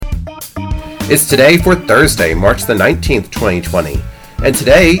It's today for Thursday, March the 19th, 2020, and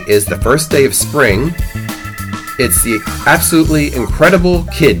today is the first day of spring. It's the absolutely incredible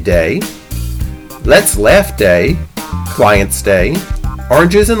Kid Day, Let's Laugh Day, Clients Day,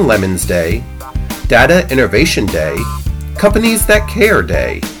 Oranges and Lemons Day, Data Innovation Day, Companies That Care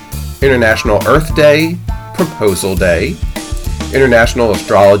Day, International Earth Day, Proposal Day, International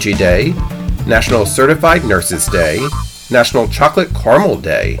Astrology Day, National Certified Nurses Day, National Chocolate Caramel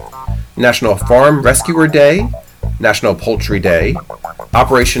Day, National Farm Rescuer Day, National Poultry Day,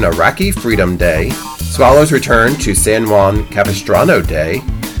 Operation Iraqi Freedom Day, Swallows Return to San Juan Capistrano Day,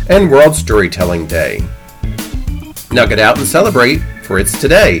 and World Storytelling Day. Now get out and celebrate, for it's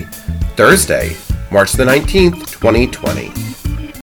today, Thursday, March the 19th, 2020.